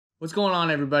What's going on,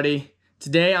 everybody?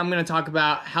 Today I'm going to talk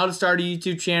about how to start a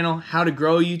YouTube channel, how to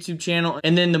grow a YouTube channel,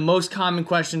 and then the most common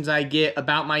questions I get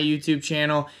about my YouTube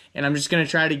channel. And I'm just going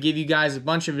to try to give you guys a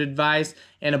bunch of advice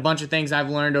and a bunch of things I've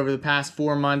learned over the past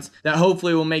 4 months that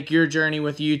hopefully will make your journey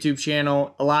with a YouTube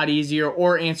channel a lot easier,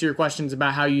 or answer your questions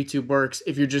about how YouTube works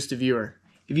if you're just a viewer.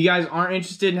 If you guys aren't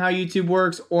interested in how YouTube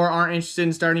works or aren't interested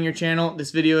in starting your channel, this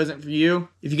video isn't for you.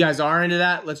 If you guys are into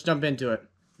that, let's jump into it.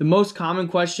 The most common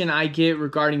question I get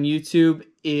regarding YouTube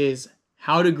is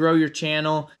how to grow your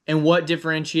channel and what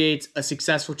differentiates a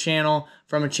successful channel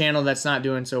from a channel that's not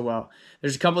doing so well.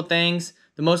 There's a couple things.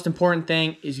 The most important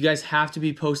thing is you guys have to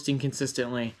be posting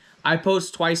consistently. I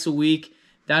post twice a week.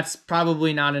 That's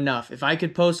probably not enough. If I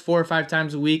could post 4 or 5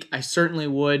 times a week, I certainly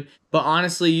would. But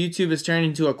honestly, YouTube has turned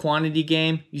into a quantity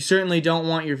game. You certainly don't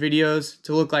want your videos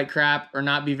to look like crap or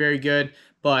not be very good,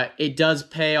 but it does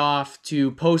pay off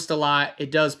to post a lot. It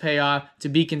does pay off to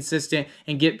be consistent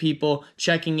and get people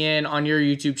checking in on your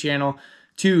YouTube channel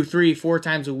 2, 3, 4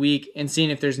 times a week and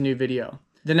seeing if there's a new video.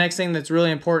 The next thing that's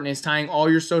really important is tying all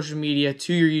your social media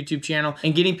to your YouTube channel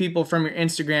and getting people from your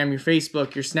Instagram, your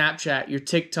Facebook, your Snapchat, your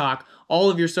TikTok, all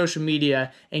of your social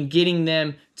media, and getting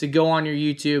them to go on your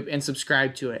YouTube and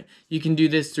subscribe to it. You can do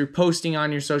this through posting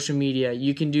on your social media.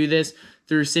 You can do this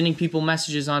through sending people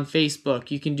messages on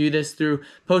Facebook. You can do this through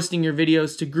posting your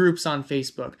videos to groups on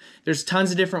Facebook. There's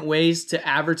tons of different ways to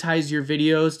advertise your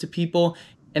videos to people.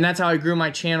 And that's how I grew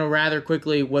my channel rather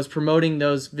quickly, was promoting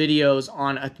those videos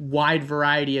on a wide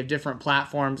variety of different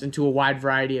platforms and to a wide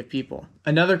variety of people.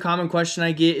 Another common question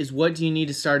I get is, what do you need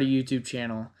to start a YouTube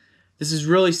channel? This is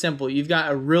really simple. You've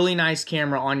got a really nice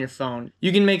camera on your phone.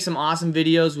 You can make some awesome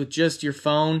videos with just your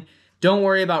phone. Don't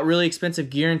worry about really expensive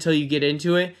gear until you get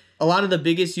into it. A lot of the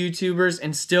biggest YouTubers,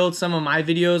 and still some of my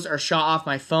videos, are shot off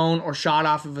my phone or shot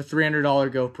off of a $300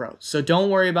 GoPro. So don't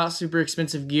worry about super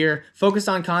expensive gear. Focus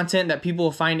on content that people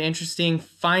will find interesting.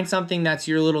 Find something that's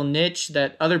your little niche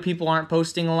that other people aren't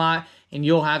posting a lot, and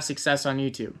you'll have success on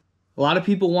YouTube. A lot of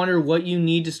people wonder what you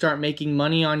need to start making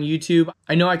money on YouTube.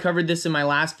 I know I covered this in my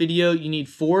last video. You need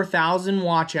 4,000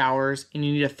 watch hours and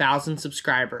you need 1,000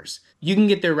 subscribers. You can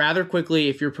get there rather quickly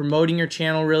if you're promoting your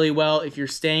channel really well, if you're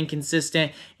staying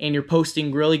consistent and you're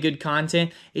posting really good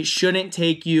content. It shouldn't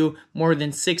take you more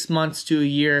than 6 months to a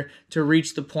year to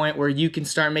reach the point where you can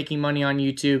start making money on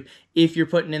YouTube if you're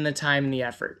putting in the time and the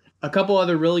effort. A couple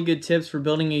other really good tips for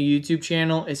building a YouTube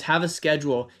channel is have a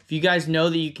schedule. If you guys know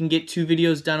that you can get 2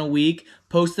 videos done a week,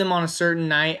 post them on a certain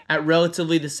night at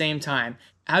relatively the same time.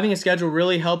 Having a schedule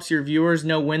really helps your viewers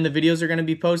know when the videos are going to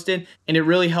be posted, and it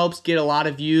really helps get a lot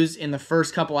of views in the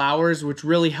first couple hours, which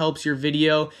really helps your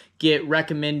video get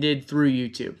recommended through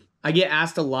YouTube. I get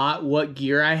asked a lot what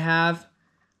gear I have.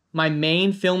 My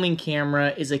main filming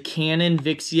camera is a Canon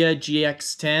Vixia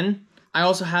GX10. I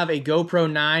also have a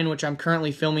GoPro 9, which I'm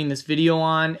currently filming this video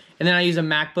on, and then I use a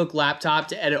MacBook laptop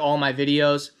to edit all my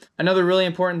videos. Another really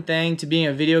important thing to being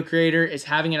a video creator is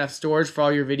having enough storage for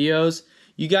all your videos.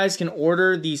 You guys can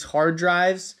order these hard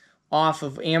drives off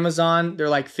of Amazon. They're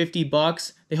like 50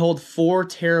 bucks. They hold 4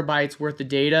 terabytes worth of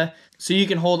data, so you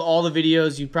can hold all the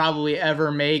videos you probably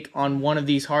ever make on one of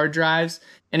these hard drives.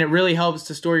 And it really helps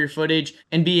to store your footage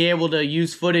and be able to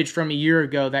use footage from a year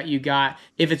ago that you got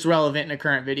if it's relevant in a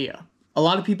current video. A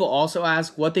lot of people also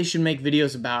ask what they should make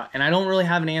videos about, and I don't really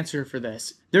have an answer for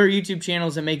this. There are YouTube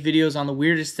channels that make videos on the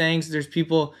weirdest things. There's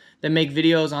people that make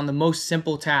videos on the most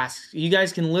simple tasks. You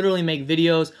guys can literally make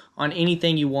videos on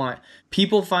anything you want.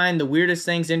 People find the weirdest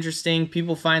things interesting.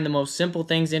 People find the most simple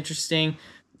things interesting.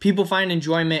 People find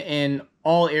enjoyment in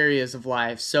all areas of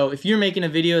life. So if you're making a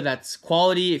video that's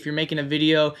quality, if you're making a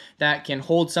video that can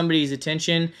hold somebody's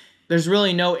attention, there's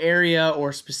really no area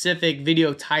or specific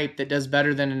video type that does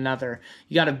better than another.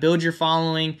 You got to build your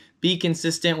following, be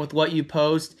consistent with what you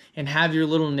post, and have your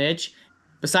little niche.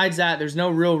 Besides that, there's no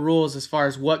real rules as far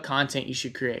as what content you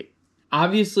should create.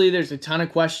 Obviously, there's a ton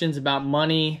of questions about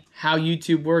money, how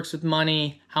YouTube works with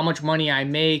money, how much money I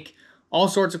make, all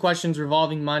sorts of questions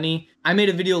revolving money. I made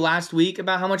a video last week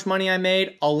about how much money I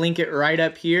made. I'll link it right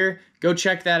up here. Go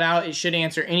check that out. It should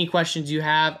answer any questions you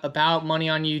have about money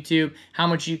on YouTube, how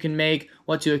much you can make,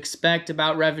 what to expect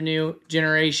about revenue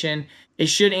generation. It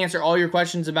should answer all your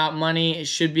questions about money. It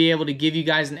should be able to give you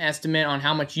guys an estimate on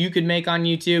how much you could make on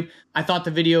YouTube. I thought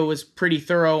the video was pretty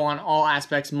thorough on all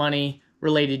aspects money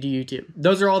related to YouTube.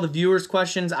 Those are all the viewers'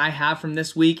 questions I have from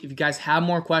this week. If you guys have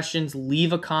more questions,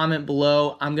 leave a comment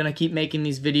below. I'm gonna keep making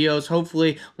these videos,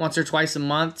 hopefully once or twice a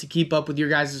month, to keep up with your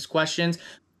guys' questions.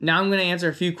 Now I'm gonna answer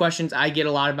a few questions I get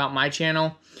a lot about my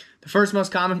channel. The first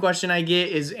most common question I get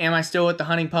is, am I still with the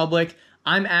hunting public?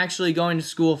 I'm actually going to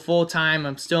school full time.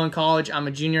 I'm still in college. I'm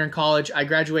a junior in college. I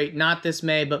graduate not this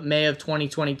May, but May of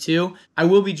 2022. I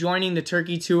will be joining the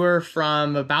turkey tour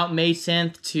from about May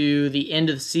 10th to the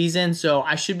end of the season. So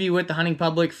I should be with the hunting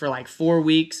public for like 4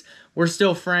 weeks. We're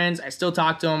still friends. I still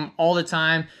talk to them all the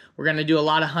time. We're going to do a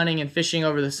lot of hunting and fishing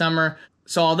over the summer.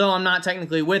 So although I'm not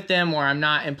technically with them or I'm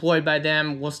not employed by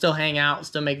them, we'll still hang out,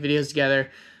 still make videos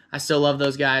together. I still love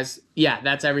those guys. Yeah,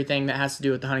 that's everything that has to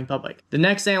do with the hunting public. The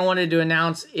next thing I wanted to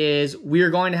announce is we are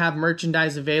going to have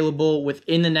merchandise available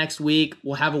within the next week.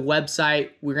 We'll have a website.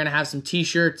 We're going to have some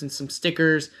t-shirts and some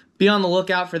stickers. Be on the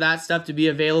lookout for that stuff to be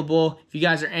available. If you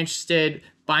guys are interested,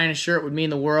 buying a shirt would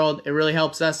mean the world. It really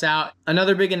helps us out.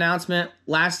 Another big announcement.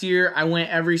 Last year, I went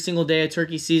every single day of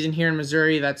turkey season here in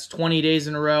Missouri. That's 20 days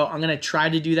in a row. I'm going to try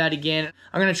to do that again.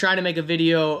 I'm going to try to make a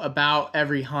video about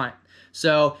every hunt.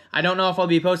 So I don't know if I'll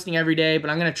be posting every day, but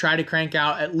I'm going to try to crank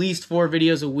out at least 4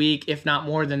 videos a week, if not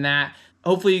more than that.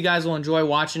 Hopefully you guys will enjoy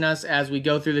watching us as we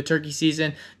go through the turkey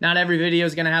season. Not every video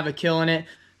is going to have a kill in it.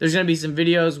 There's going to be some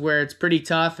videos where it's pretty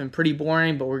tough and pretty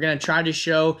boring, but we're going to try to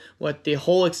show what the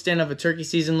whole extent of a turkey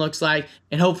season looks like,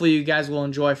 and hopefully you guys will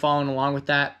enjoy following along with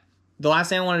that. The last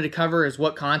thing I wanted to cover is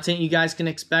what content you guys can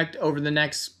expect over the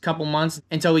next couple months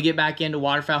until we get back into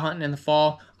waterfowl hunting in the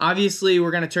fall. Obviously, we're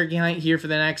going to turkey hunt here for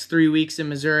the next 3 weeks in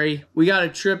Missouri. We got a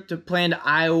trip to plan to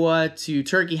Iowa to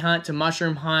turkey hunt, to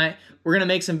mushroom hunt. We're going to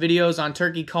make some videos on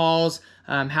turkey calls,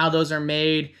 how those are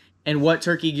made, and what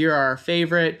turkey gear are our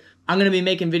favorite. I'm going to be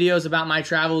making videos about my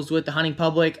travels with the hunting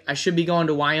public. I should be going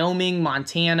to Wyoming,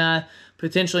 Montana,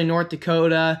 potentially North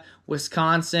Dakota,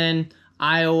 Wisconsin,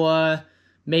 Iowa,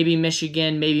 maybe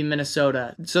Michigan, maybe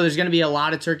Minnesota. So there's going to be a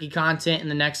lot of turkey content in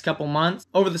the next couple months.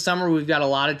 Over the summer, we've got a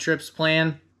lot of trips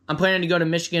planned. I'm planning to go to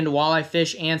Michigan to walleye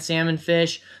fish and salmon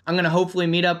fish. I'm going to hopefully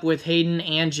meet up with Hayden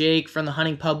and Jake from the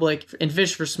hunting public and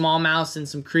fish for smallmouths in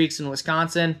some creeks in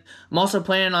Wisconsin. I'm also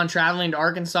planning on traveling to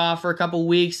Arkansas for a couple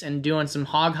weeks and doing some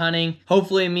hog hunting.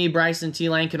 Hopefully me, Bryce, and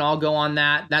T-Lane can all go on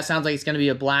that. That sounds like it's going to be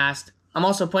a blast. I'm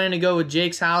also planning to go with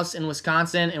Jake's house in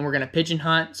Wisconsin, and we're going to pigeon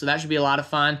hunt, so that should be a lot of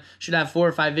fun. Should have 4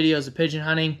 or 5 videos of pigeon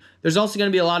hunting. There's also going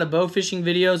to be a lot of bow fishing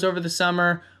videos over the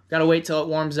summer. Got to wait till it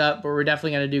warms up, but we're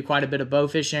definitely going to do quite a bit of bow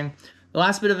fishing. The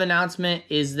last bit of announcement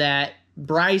is that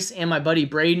Bryce and my buddy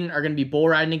Braden are going to be bull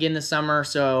riding again this summer,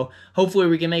 so hopefully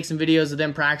we can make some videos of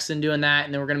them practicing doing that,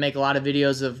 and then we're going to make a lot of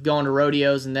videos of going to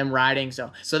rodeos and them riding,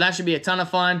 so that should be a ton of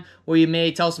fun. We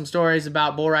may tell some stories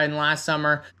about bull riding last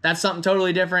summer. That's something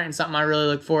totally different and something I really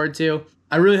look forward to.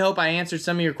 I really hope I answered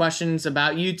some of your questions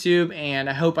about YouTube, and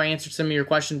I hope I answered some of your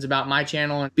questions about my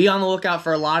channel. Be on the lookout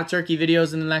for a lot of turkey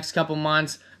videos in the next couple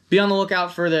months. Be on the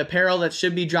lookout for the apparel that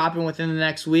should be dropping within the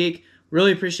next week.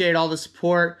 Really appreciate all the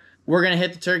support. We're going to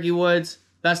hit the turkey woods.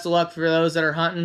 Best of luck for those that are hunting.